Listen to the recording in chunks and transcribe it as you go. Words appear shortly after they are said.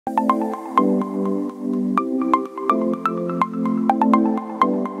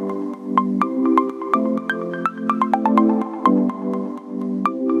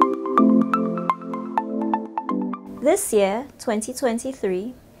This year,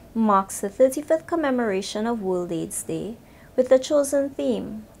 2023, marks the 35th commemoration of World AIDS Day with the chosen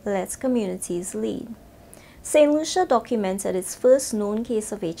theme, Let Communities Lead. St. Lucia documented its first known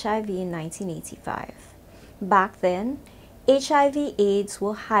case of HIV in 1985. Back then, HIV/AIDS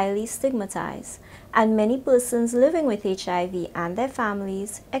were highly stigmatized, and many persons living with HIV and their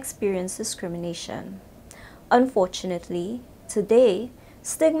families experienced discrimination. Unfortunately, today,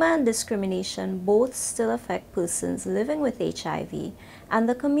 stigma and discrimination both still affect persons living with HIV and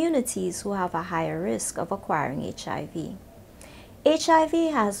the communities who have a higher risk of acquiring HIV.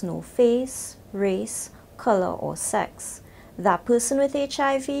 HIV has no face, race, color, or sex. That person with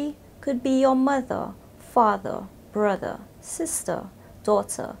HIV could be your mother, father, brother, sister,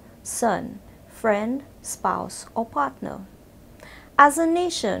 daughter, son, friend, spouse, or partner. As a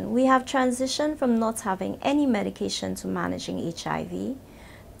nation, we have transitioned from not having any medication to managing HIV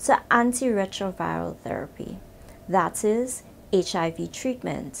to anti-retroviral therapy, that is, HIV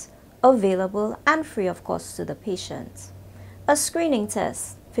treatment, available and free of cost to the patient. A screening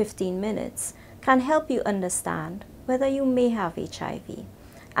test, 15 minutes, can help you understand whether you may have HIV,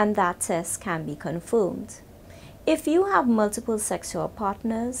 and that test can be confirmed. If you have multiple sexual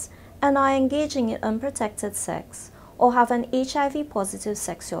partners and are engaging in unprotected sex or have an HIV-positive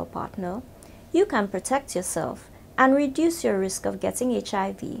sexual partner, you can protect yourself and reduce your risk of getting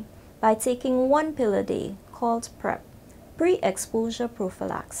HIV by taking 1 pill a day called PrEP, pre-exposure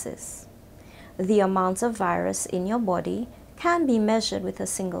prophylaxis. The amount of virus in your body can be measured with a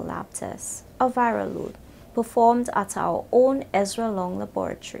single lab test, a viral load, performed at our own Ezra Long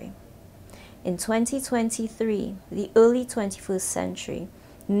laboratory. In 2023, the early 21st century,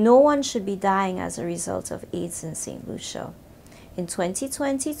 no one should be dying as a result of AIDS in St. Lucia. In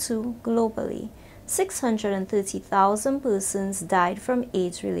 2022, globally, 630,000 persons died from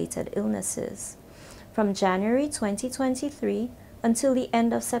AIDS-related illnesses. From January 2023 until the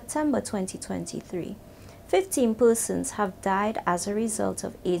end of September 2023, 15 persons have died as a result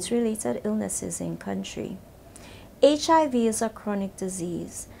of AIDS-related illnesses in country. HIV is a chronic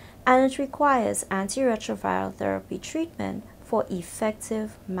disease, and it requires antiretroviral therapy treatment for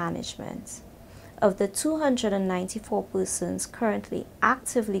effective management. Of the 294 persons currently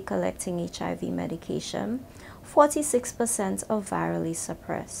actively collecting HIV medication, 46% are virally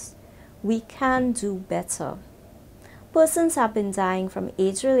suppressed. We can do better. Persons have been dying from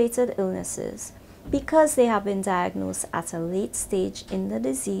AIDS-related illnesses because they have been diagnosed at a late stage in the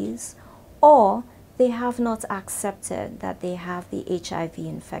disease, or they have not accepted that they have the HIV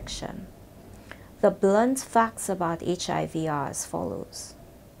infection. The blunt facts about HIV are as follows.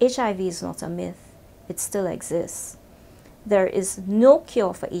 HIV is not a myth. It still exists. There is no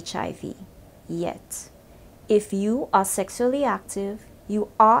cure for HIV yet. If you are sexually active, you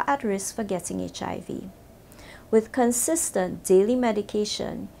are at risk for getting HIV. With consistent daily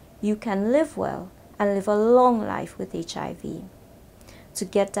medication, you can live well and live a long life with HIV. To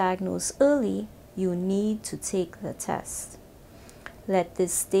get diagnosed early, you need to take the test. Let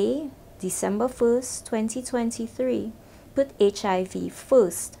this day, December 1st, 2023, put HIV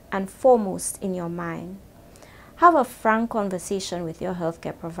first and foremost in your mind. Have a frank conversation with your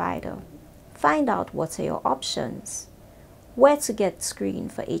healthcare provider. Find out what are your options, where to get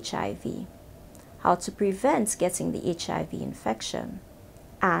screened for HIV, how to prevent getting the HIV infection,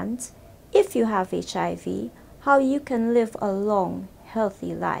 and if you have HIV, how you can live a long,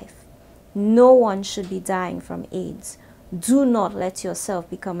 healthy life. No one should be dying from AIDS. Do not let yourself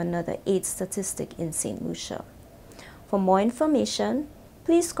become another AIDS statistic in St. Lucia. For more information,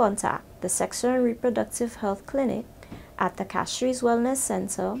 please contact the Sexual and Reproductive Health Clinic at the Castries Wellness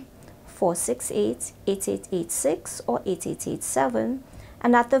Center, 468-8886 or 8887,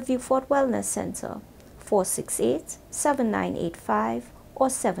 and at the Viewfort Wellness Center, 468-7985 or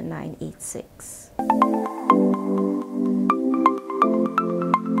 7986.